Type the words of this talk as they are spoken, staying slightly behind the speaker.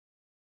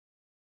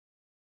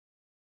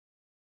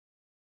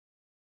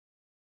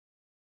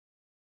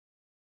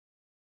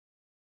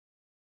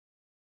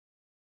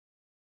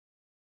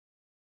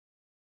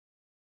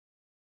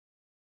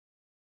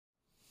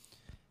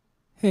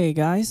Hey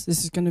guys,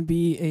 this is going to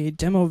be a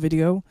demo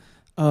video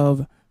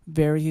of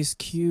various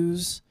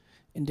cues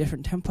in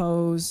different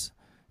tempos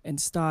and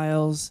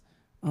styles,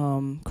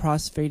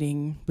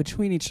 crossfading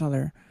between each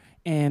other.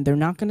 And they're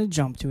not going to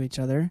jump to each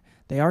other.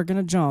 They are going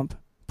to jump,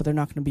 but they're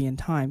not going to be in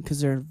time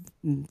because they're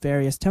in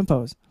various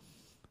tempos.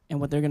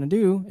 And what they're going to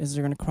do is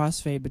they're going to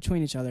crossfade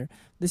between each other.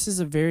 This is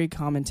a very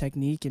common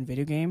technique in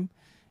video game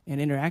and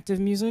interactive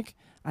music.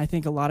 I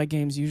think a lot of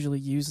games usually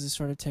use this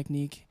sort of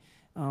technique.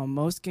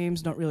 Most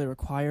games don't really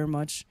require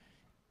much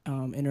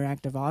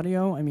interactive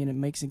audio. I mean, it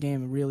makes a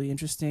game really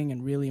interesting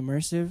and really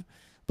immersive,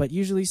 but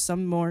usually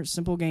some more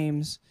simple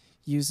games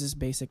use this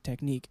basic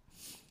technique.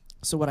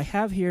 So what I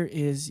have here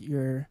is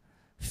your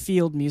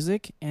field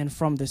music, and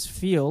from this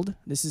field,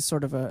 this is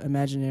sort of an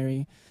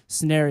imaginary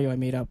scenario I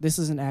made up. This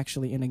isn't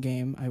actually in a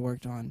game I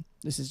worked on.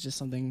 This is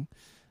just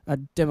a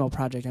demo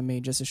project I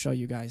made just to show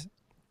you guys.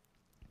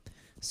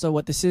 So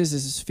what this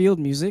is field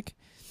music.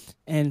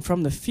 And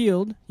from the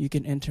field, you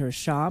can enter a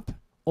shop,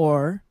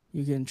 or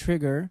you can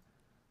trigger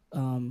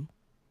a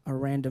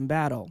random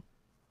battle.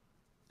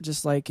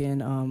 Just like in,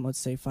 let's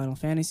say, Final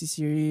Fantasy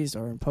series,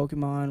 or in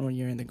Pokemon when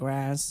you're in the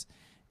grass,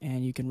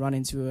 and you can run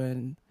into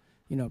a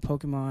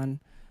Pokemon,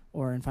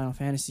 or in Final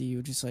Fantasy,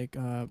 you just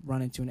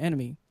run into an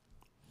enemy.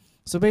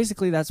 So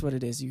basically, that's what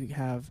it is. You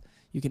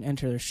can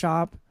enter the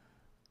shop,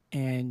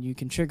 and you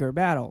can trigger a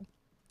battle.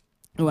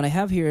 And what I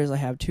have here is I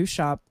have two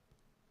shop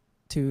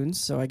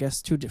tunes, so I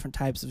guess two different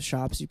types of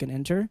shops you can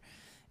enter,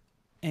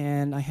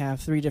 and I have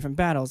three different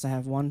battles. I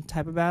have one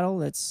type of battle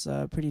that's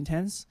pretty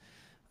intense,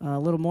 a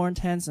little more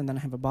intense, and then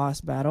I have a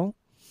boss battle.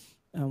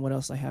 What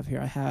else I have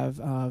here? I have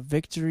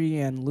victory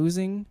and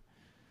losing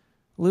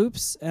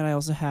loops, and I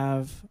also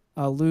have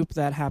a loop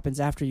that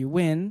happens after you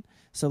win,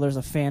 so there's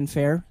a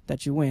fanfare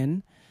that you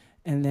win,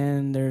 and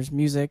then there's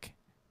music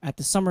at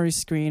the summary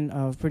screen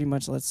of pretty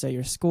much, let's say,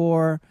 your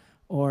score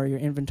or your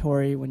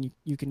inventory when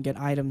you can get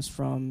items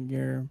from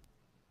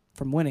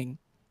winning.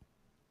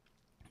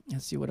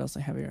 Let's see what else I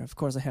have here. Of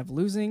course, I have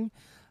losing.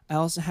 I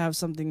also have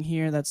something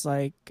here that's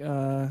like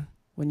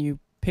when you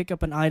pick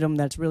up an item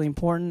that's really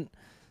important.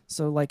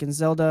 So like in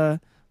Zelda,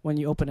 when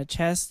you open a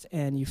chest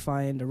and you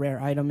find a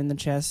rare item in the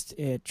chest,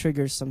 it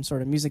triggers some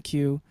sort of music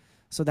cue.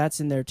 So that's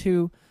in there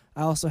too.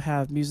 I also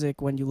have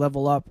music when you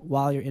level up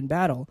while you're in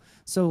battle.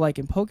 So like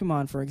in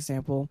Pokemon, for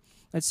example,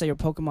 let's say your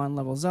Pokemon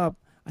levels up.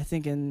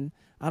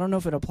 I don't know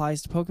if it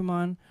applies to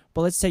Pokemon,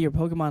 but let's say your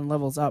Pokemon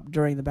levels up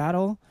during the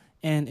battle,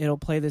 and it'll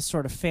play this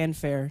sort of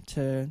fanfare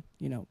to,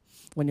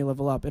 when you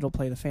level up, it'll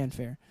play the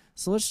fanfare.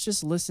 So let's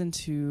just listen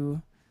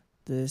to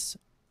this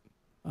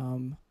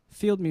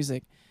field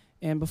music.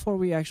 And before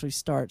we actually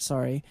start,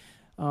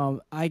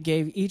 I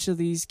gave each of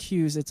these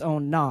cues its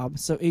own knob.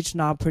 So each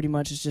knob pretty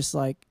much is just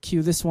like,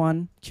 cue this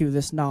one, cue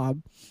this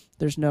knob.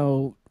 There's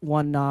no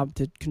one knob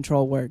to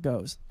control where it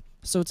goes.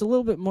 So it's a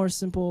little bit more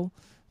simple.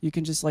 You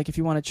can just, if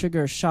you want to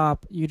trigger a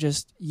shop, you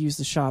just use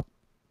the shop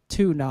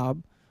 2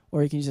 knob,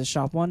 or you can use the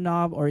shop 1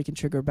 knob, or you can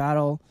trigger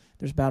battle.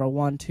 There's battle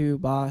 1, 2,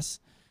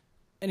 boss.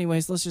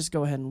 Anyways, let's just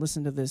go ahead and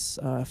listen to this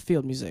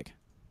field music.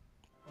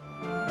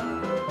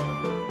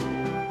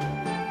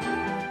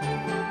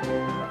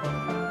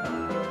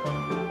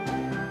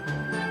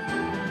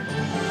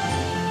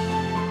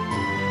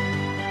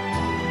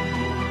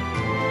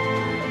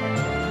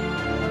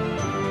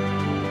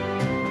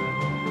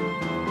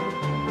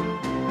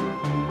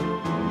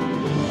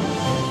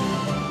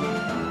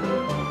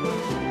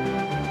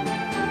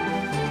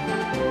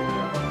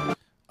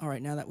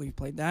 Alright, now that we've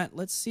played that,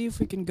 let's see if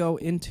we can go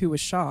into a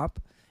shop.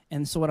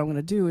 And so what I'm going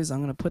to do is I'm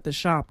going to put the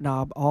shop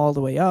knob all the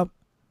way up.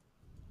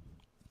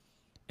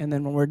 And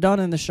then when we're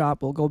done in the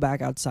shop, we'll go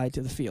back outside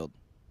to the field.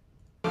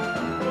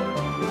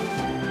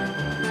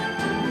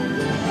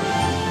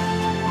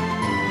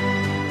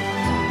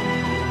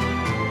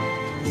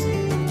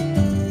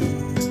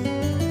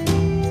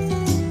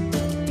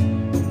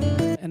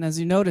 And as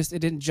you noticed, it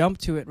didn't jump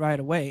to it right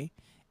away.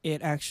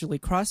 It actually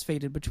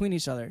crossfaded between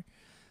each other.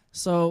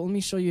 So let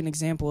me show you an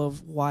example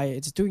of why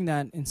it's doing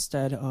that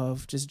instead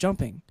of just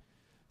jumping.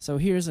 So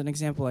here's an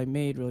example I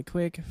made really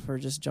quick for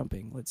just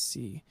jumping. Let's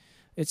see.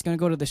 It's going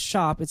to go to the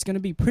shop. It's going to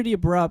be pretty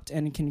abrupt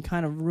and can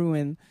kind of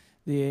ruin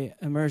the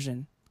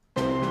immersion.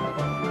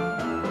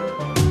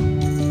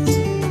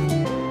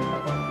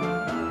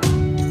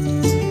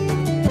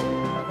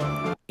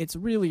 It's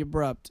really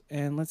abrupt,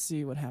 and let's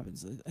see what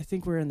happens. I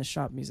think we're in the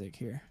shop music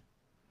here.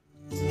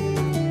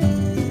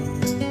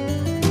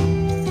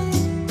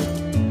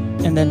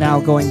 And then now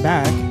going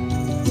back,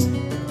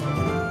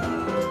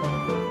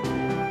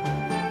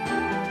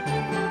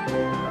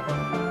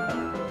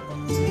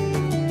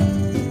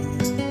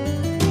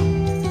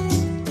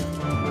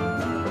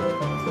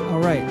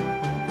 alright.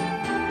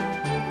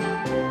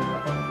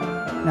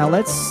 Now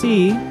let's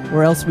see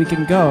where else we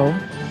can go.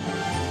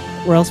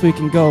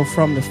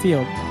 From the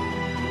field.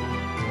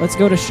 Let's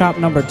go to shop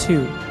number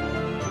 2.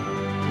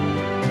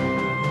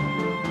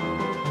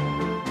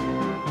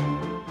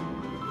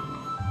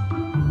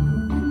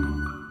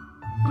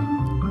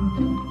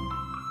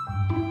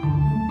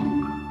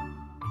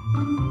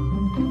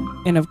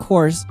 And of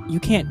course, you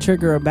can't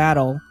trigger a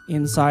battle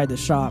inside the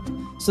shop.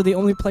 So the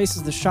only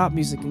places the shop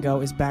music can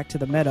go is back to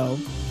the meadow,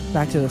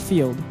 back to the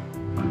field.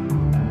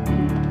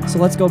 So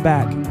let's go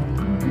back.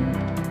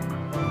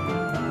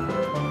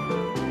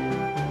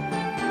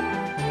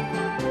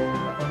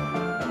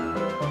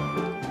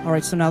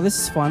 Alright, so now this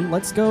is fun.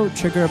 Let's go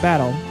trigger a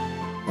battle.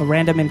 A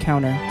random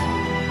encounter.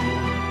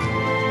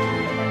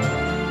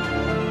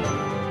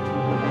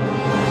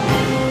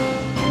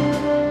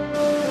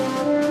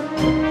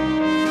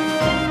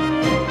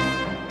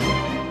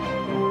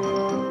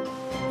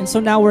 And so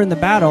now we're in the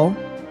battle.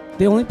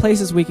 The only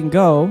places we can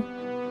go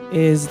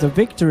is the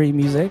victory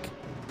music,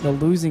 the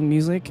losing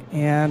music,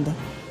 and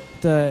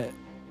the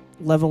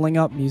leveling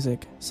up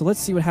music. So let's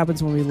see what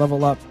happens when we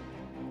level up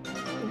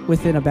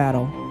within a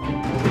battle.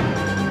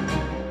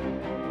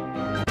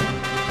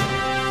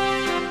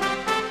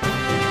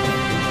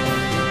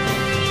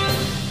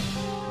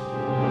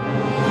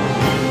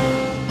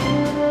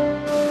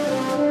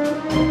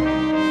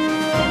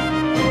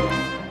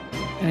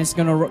 And it's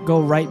gonna go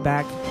right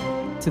back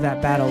to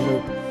that battle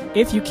loop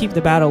if you keep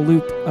the battle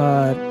loop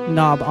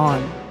knob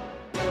on.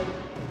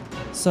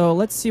 So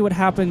let's see what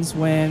happens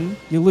when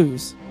you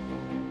lose.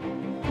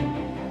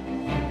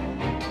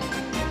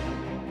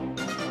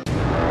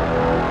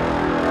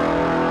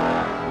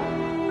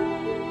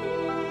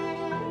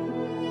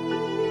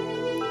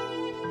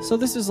 So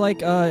this is like,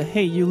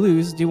 hey, you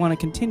lose, do you want to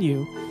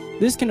continue?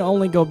 This can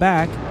only go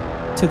back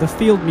to the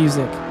field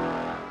music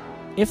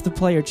if the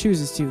player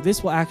chooses to.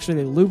 This will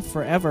actually loop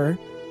forever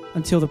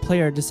until the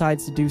player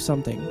decides to do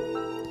something.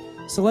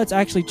 So let's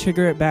actually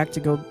trigger it back to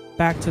go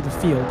back to the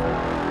field.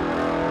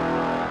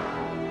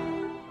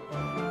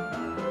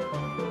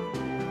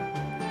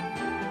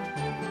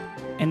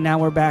 And now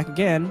we're back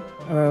again.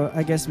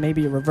 I guess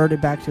maybe it reverted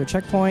back to a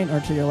checkpoint or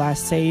to your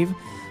last save.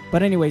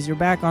 But anyways, you're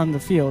back on the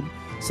field.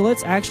 So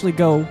let's actually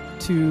go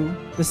to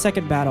the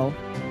second battle.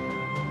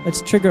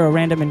 Let's trigger a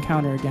random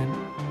encounter again.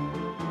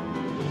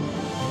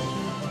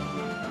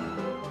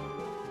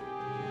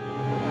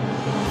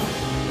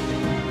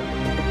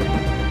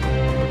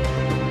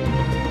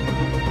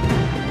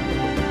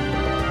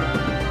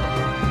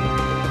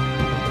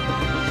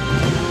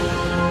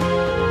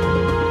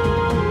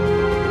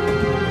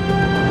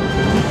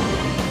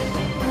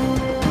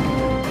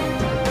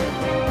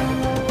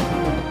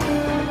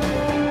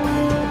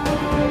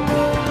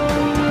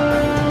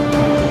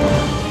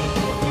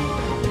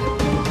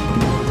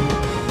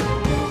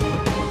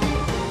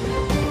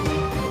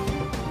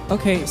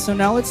 Okay, so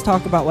now let's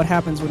talk about what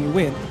happens when you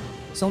win.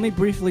 So let me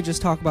briefly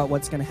just talk about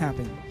what's going to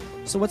happen.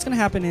 So what's going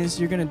to happen is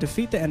you're going to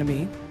defeat the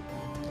enemy,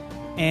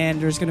 and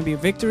there's going to be a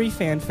victory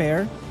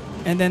fanfare,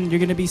 and then you're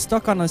going to be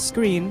stuck on a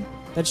screen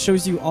that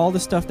shows you all the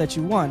stuff that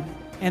you won.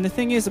 And the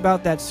thing is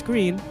about that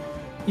screen,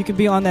 you can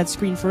be on that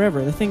screen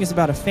forever. The thing is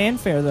about a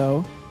fanfare,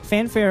 though,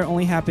 fanfare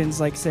only happens,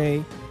 like,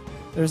 say,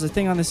 there's a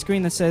thing on the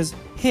screen that says,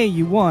 hey,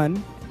 you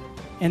won,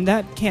 and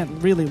that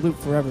can't really loop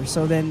forever.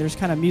 So then there's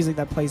kind of music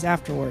that plays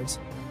afterwards.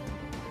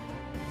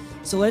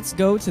 So let's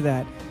go to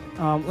that.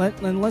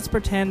 Let's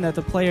pretend that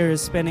the player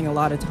is spending a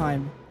lot of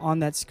time on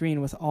that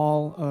screen with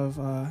all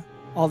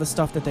the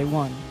stuff that they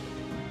won.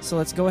 So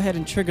let's go ahead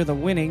and trigger the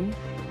winning,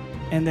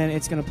 and then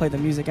it's going to play the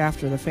music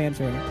after the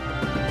fanfare.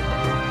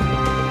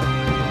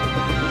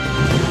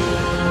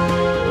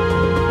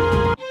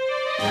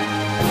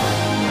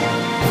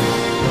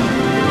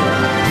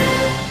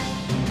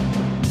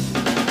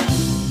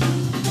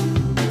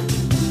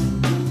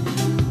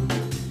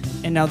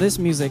 And now this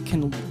music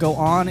can go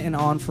on and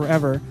on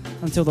forever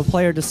until the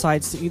player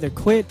decides to either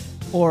quit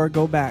or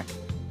go back.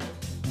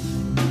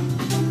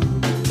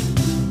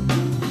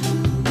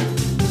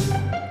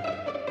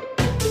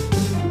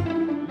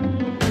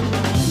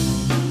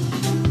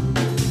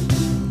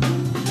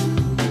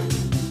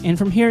 And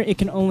from here, it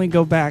can only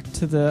go back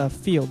to the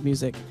field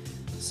music.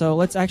 So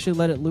let's actually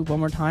let it loop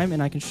one more time,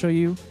 and I can show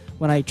you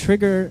when I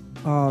trigger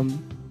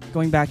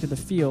going back to the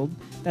field,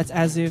 that's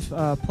as if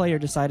a player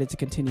decided to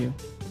continue.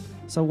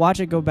 So watch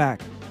it go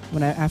back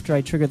after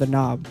I trigger the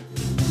knob.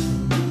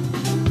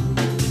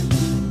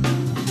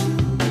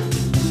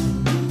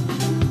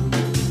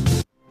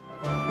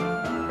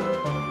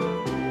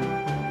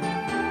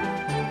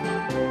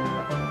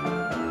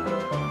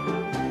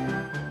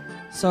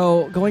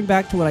 So going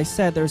back to what I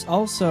said, there's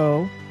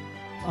also,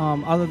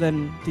 other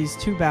than these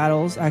two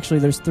battles, actually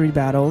there's 3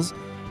 battles,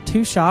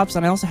 2 shops,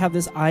 and I also have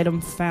this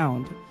item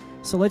found.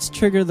 So let's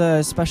trigger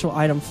the special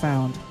item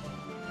found.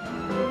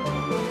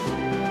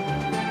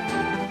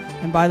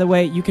 And by the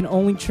way, you can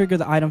only trigger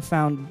the item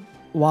found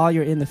while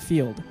you're in the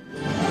field.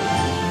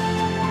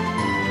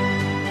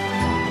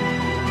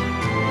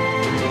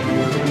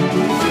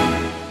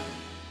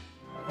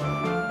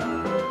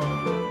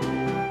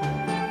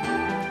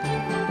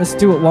 Let's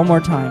do it one more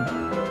time.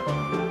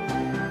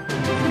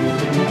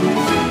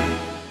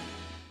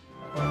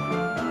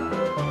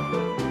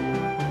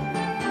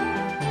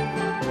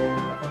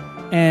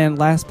 And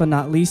last but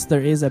not least,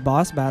 there is a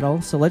boss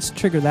battle, so let's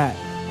trigger that.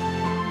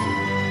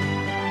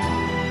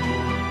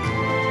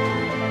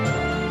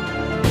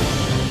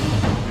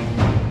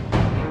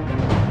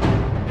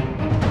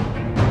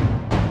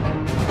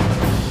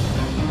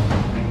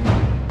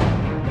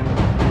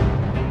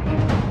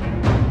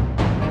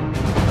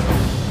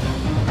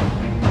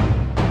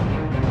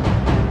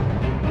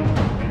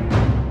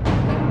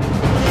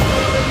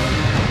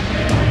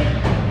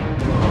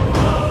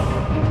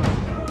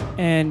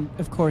 And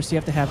of course you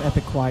have to have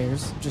epic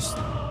choirs, just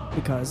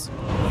because.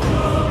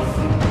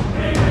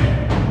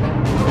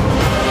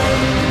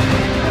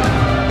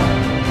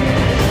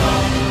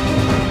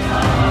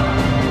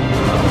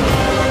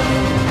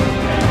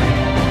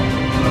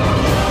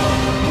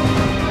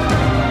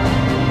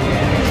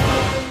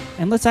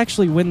 And let's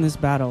actually win this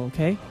battle,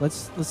 okay?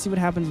 Let's see what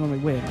happens when we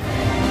win.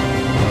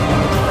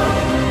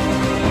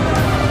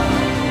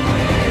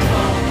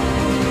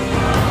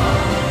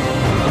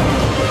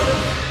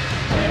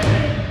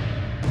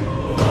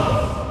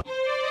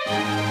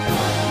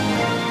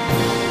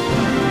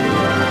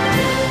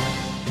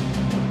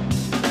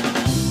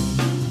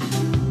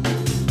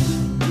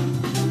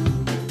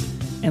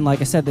 And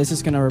like I said, this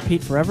is going to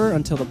repeat forever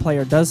until the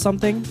player does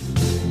something.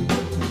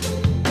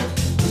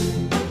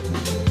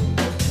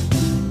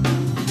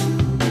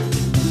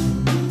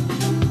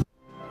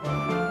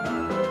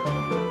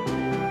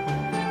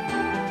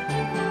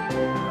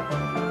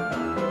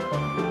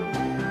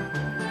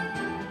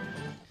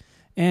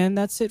 And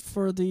that's it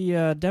for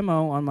the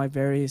demo on my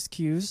various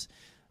cues.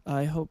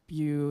 I hope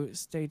you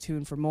stay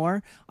tuned for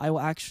more. I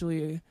will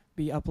actually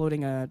be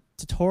uploading a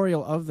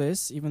tutorial of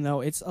this, even though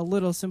it's a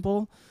little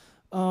simple.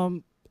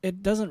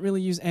 It doesn't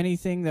really use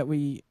anything that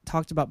we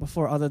talked about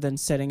before other than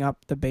setting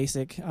up the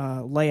basic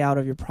layout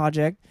of your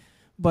project.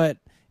 But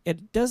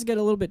it does get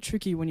a little bit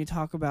tricky when you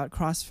talk about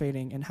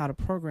crossfading and how to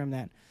program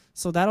that.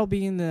 So that'll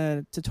be in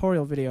the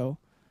tutorial video,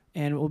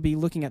 and we'll be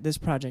looking at this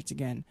project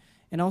again.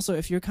 And also,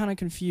 if you're kind of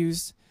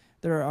confused,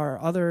 there are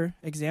other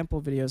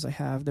example videos I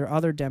have. There are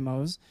other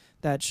demos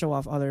that show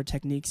off other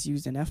techniques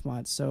used in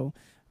FMod. So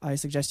I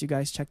suggest you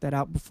guys check that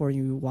out before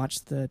you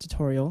watch the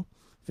tutorial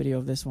video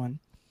of this one.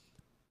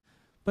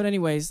 But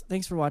anyways,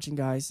 thanks for watching,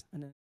 guys.